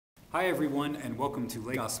Hi everyone, and welcome to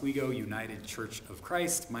Lake Oswego United Church of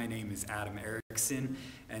Christ. My name is Adam Erickson,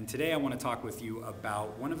 and today I want to talk with you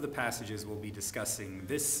about one of the passages we'll be discussing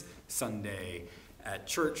this Sunday at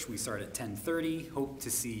church. We start at 10:30. Hope to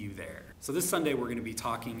see you there. So this Sunday we're going to be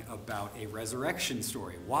talking about a resurrection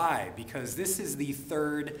story. Why? Because this is the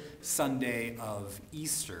third Sunday of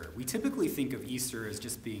Easter. We typically think of Easter as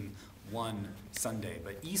just being one Sunday,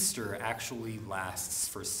 but Easter actually lasts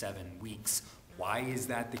for 7 weeks. Why is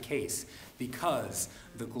that the case? Because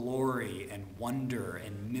the glory and wonder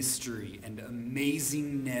and mystery and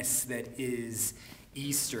amazingness that is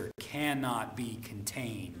Easter cannot be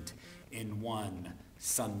contained in one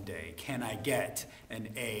Sunday. Can I get an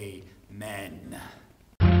amen?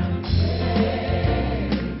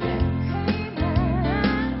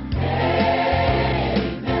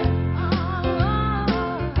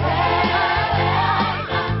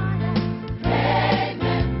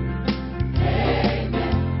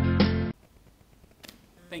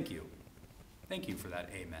 Thank you for that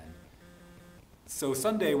amen. So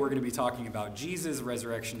Sunday we're going to be talking about Jesus'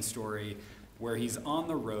 resurrection story where he's on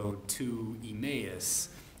the road to Emmaus.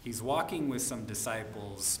 He's walking with some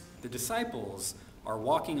disciples. The disciples are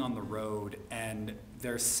walking on the road and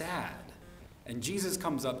they're sad. And Jesus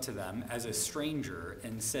comes up to them as a stranger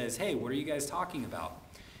and says, "Hey, what are you guys talking about?"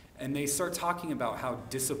 And they start talking about how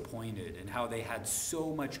disappointed and how they had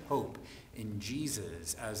so much hope in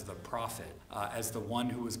Jesus as the prophet, as the one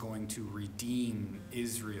who was going to redeem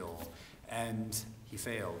Israel, and he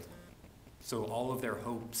failed. So all of their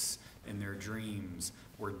hopes and their dreams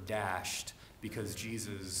were dashed because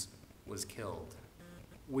Jesus was killed.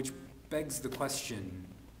 Which begs the question,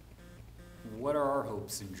 what are our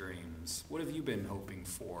hopes and dreams? What have you been hoping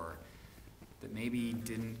for that maybe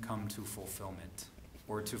didn't come to fulfillment,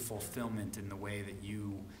 or to fulfillment in the way that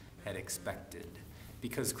you had expected?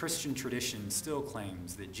 Because Christian tradition still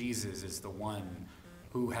claims that Jesus is the one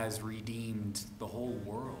who has redeemed the whole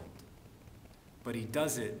world. But he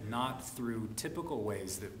does it not through typical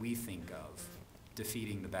ways that we think of: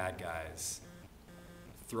 defeating the bad guys,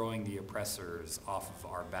 throwing the oppressors off of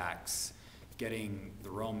our backs, getting the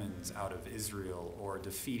Romans out of Israel, or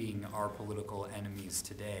defeating our political enemies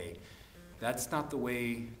today. That's not the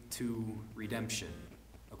way to redemption,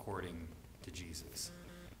 according to Jesus.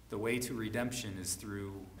 The way to redemption is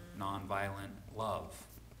through nonviolent love.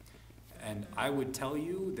 And I would tell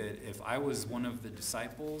you that if I was one of the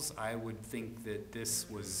disciples, I would think that this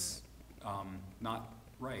was not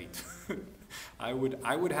right. I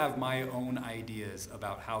would have my own ideas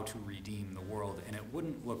about how to redeem the world, and it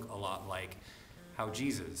wouldn't look a lot like how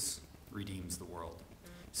Jesus redeems the world.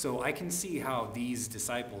 So I can see how these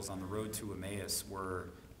disciples on the road to Emmaus were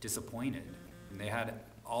disappointed, and they had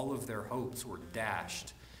all of their hopes were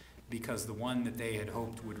dashed because the one that they had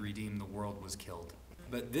hoped would redeem the world was killed.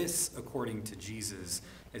 But this, according to Jesus,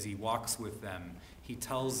 as he walks with them, he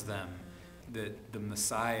tells them that the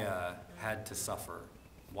Messiah had to suffer.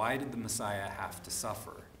 Why did the Messiah have to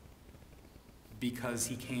suffer? Because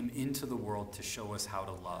he came into the world to show us how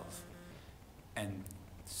to love. And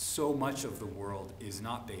so much of the world is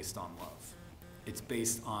not based on love. It's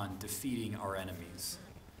based on defeating our enemies.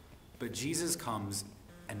 But Jesus comes,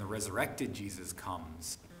 and the resurrected Jesus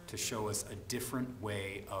comes to show us a different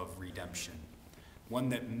way of redemption. One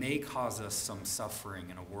that may cause us some suffering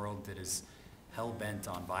in a world that is hell-bent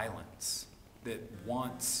on violence, that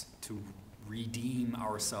wants to redeem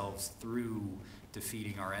ourselves through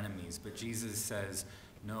defeating our enemies. But Jesus says,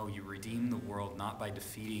 no, you redeem the world not by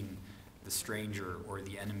defeating the stranger or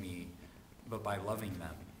the enemy, but by loving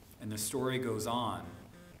them. And the story goes on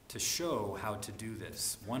to show how to do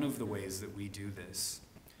this. One of the ways that we do this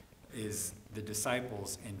is the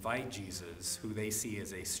disciples invite Jesus, who they see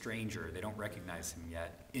as a stranger, they don't recognize him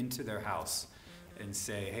yet, into their house and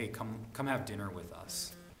say, "Hey, come have dinner with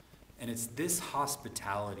us." And it's this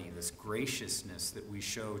hospitality, this graciousness that we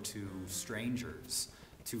show to strangers,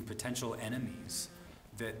 to potential enemies,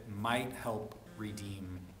 that might help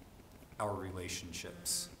redeem our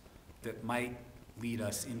relationships, that might lead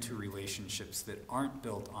us into relationships that aren't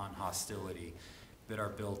built on hostility, that are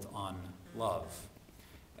built on love.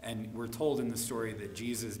 And we're told in the story that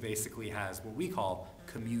Jesus basically has what we call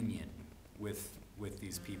communion with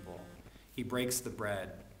these people. He breaks the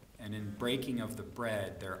bread, and in breaking of the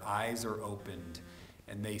bread, their eyes are opened,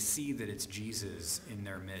 and they see that it's Jesus in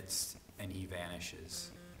their midst, and he vanishes.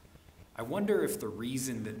 I wonder if the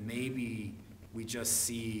reason that maybe we just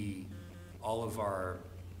see all of our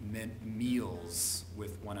meals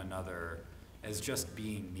with one another as just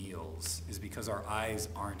being meals is because our eyes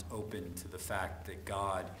aren't open to the fact that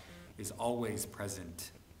God is always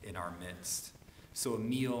present in our midst. So a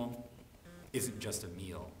meal isn't just a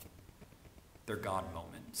meal. they're God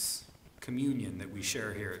moments. Communion that we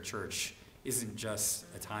share here at church isn't just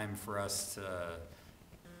a time for us to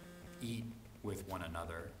eat with one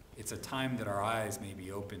another. It's a time that our eyes may be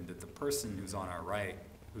opened, that the person who's on our right,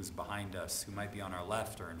 who's behind us, who might be on our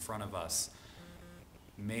left or in front of us,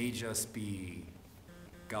 may just be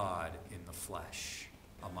God in the flesh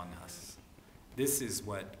among us. This is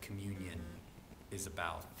what communion is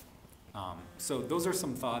about. So those are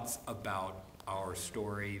some thoughts about our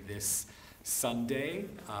story this Sunday.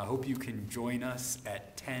 I hope you can join us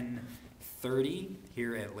at 10:30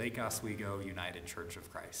 here at Lake Oswego United Church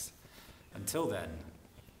of Christ. Until then,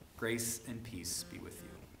 grace and peace be with you.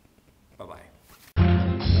 Bye-bye.